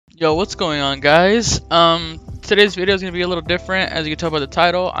Yo, what's going on, guys? Today's video is gonna be a little different. As you can tell by the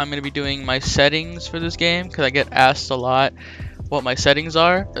title, I'm gonna be doing my settings for this game because I get asked a lot what my settings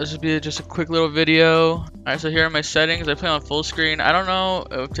are. This will be just a quick little video. Alright, so here are my settings. I play on full screen. I don't know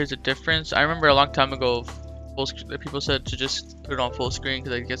if there's a difference. I remember a long time ago, people said to just put it on full screen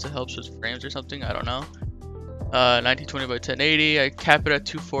because I guess it helps with frames or something. I don't know. 1920 by 1080. I cap it at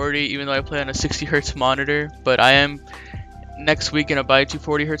 240, even though I play on a 60 hertz monitor. But I am next week gonna buy a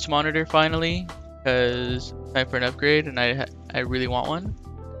 240 hertz monitor finally because time for an upgrade, and I really want one.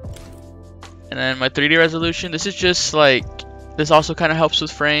 And then my 3D resolution. This is just like, this also kind of helps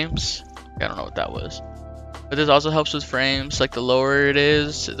with frames. I don't know what that was, but this also helps with frames. Like the lower it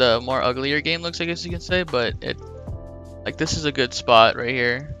is, the more ugly your game looks, I guess you can say. But like this is a good spot right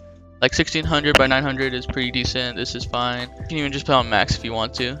here. Like 1600 by 900 is pretty decent. This is fine. You can even just play on max if you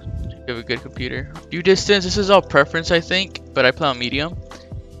want to. You have a good computer. View distance, this is all preference, I think, but I play on medium.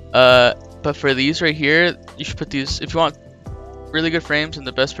 But for these right here, you should put these if you want really good frames and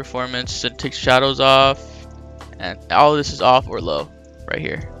the best performance. It takes shadows off, and all of this is off or low right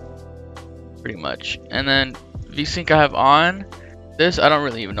here, pretty much. And then VSync I have on. This I don't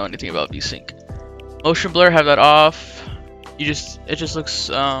really even know anything about VSync. Motion blur, have that off. It just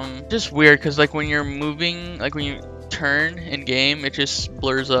looks just weird because like when you're moving, like when you turn in game, it just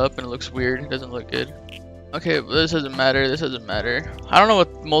blurs up and it looks weird. It doesn't look good. Okay, but this doesn't matter. This doesn't matter. I don't know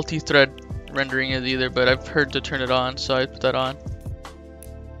what multi-thread rendering is either, but I've heard to turn it on, so I put that on.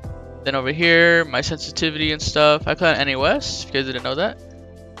 Then over here, my sensitivity and stuff. I play on NAOS, if you guys didn't know that.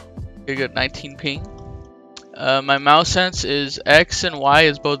 You get 19 ping. My mouse sense is X and Y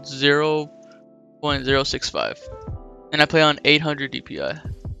is both 0.065. And I play on 800 DPI.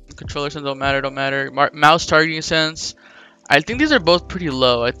 Controller sense don't matter. Mouse targeting sense, I think these are both pretty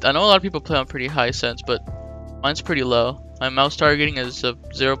low. I know a lot of people play on pretty high sense, but mine's pretty low. My mouse targeting is a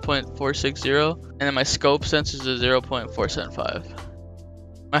 0.460, and then my scope sense is a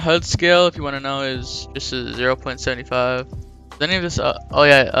 0.475. My HUD scale, if you want to know, is just a 0.75. Is any of this? Oh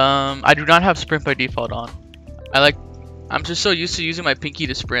yeah. I do not have sprint by default on. I'm just so used to using my pinky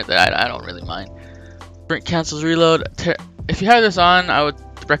to sprint that I don't really mind. Sprint cancels reload. If you have this on, I would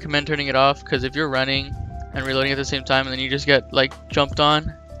recommend turning it off, because if you're running and reloading at the same time and then you just get like jumped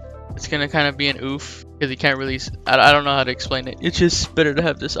on, it's gonna kind of be an oof because you can't really I don't know how to explain it. It's just better to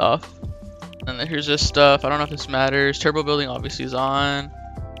have this off. And then here's this stuff. I don't know if this matters. Turbo building obviously is on.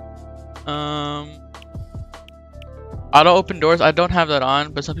 Auto open doors, I don't have that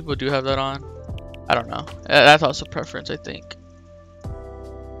on, but some people do have that on. I don't know. That's also preference, I think.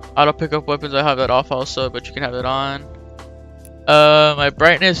 Auto pick up weapons, I have that off also, but you can have it on. My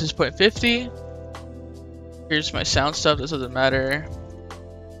brightness is 0.50. Here's my sound stuff. This doesn't matter.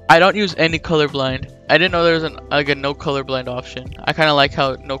 I don't use any colorblind. I didn't know there was like a no colorblind option. I kind of like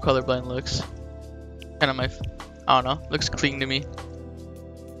how no colorblind looks. Kind of I don't know. Looks clean to me.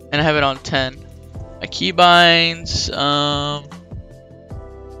 And I have it on 10. My keybinds.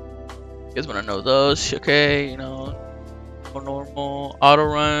 You guys want to know those? Okay, you know, normal auto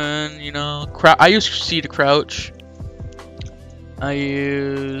run. You know, I use C to crouch.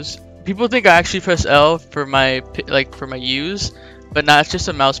 People think I actually press L for my U's, but nah, it's just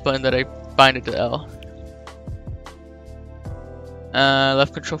a mouse button that I bind it to L.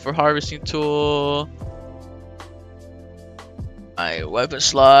 Left control for harvesting tool. My weapon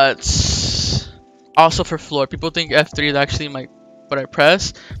slots. Also for floor. People think F3 is actually what I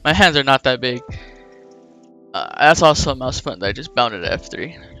press. My hands are not that big. That's also a mouse button that I just bound it to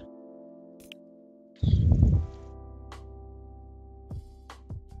F3.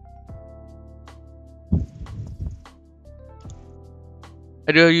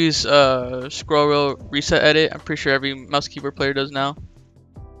 I do use scroll wheel reset edit. I'm pretty sure every mouse keyboard player does now.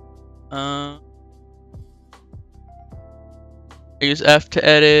 I use F to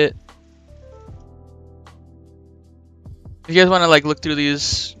edit. If you guys want to like look through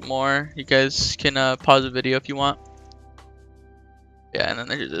these more, you guys can pause the video if you want. Yeah, and then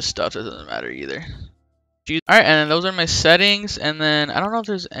there's this stuff that doesn't matter either. Alright, and then those are my settings. And then I don't know if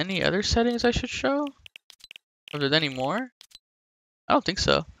there's any other settings I should show. If there's any more. I don't think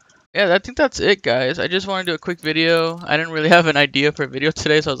so. Yeah, I think that's it, guys. I just want to do a quick video. I didn't really have an idea for a video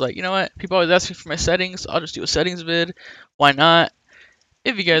today, so I was like, you know what? People always ask me for my settings. I'll just do a settings vid. Why not?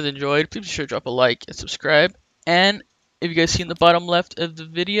 If you guys enjoyed, please be sure to drop a like and subscribe. And if you guys see in the bottom left of the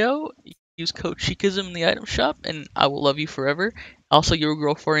video, use code Cheekism in the item shop, and I will love you forever. Also, you will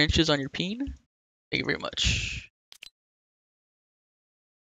grow 4 inches on your peen. Thank you very much.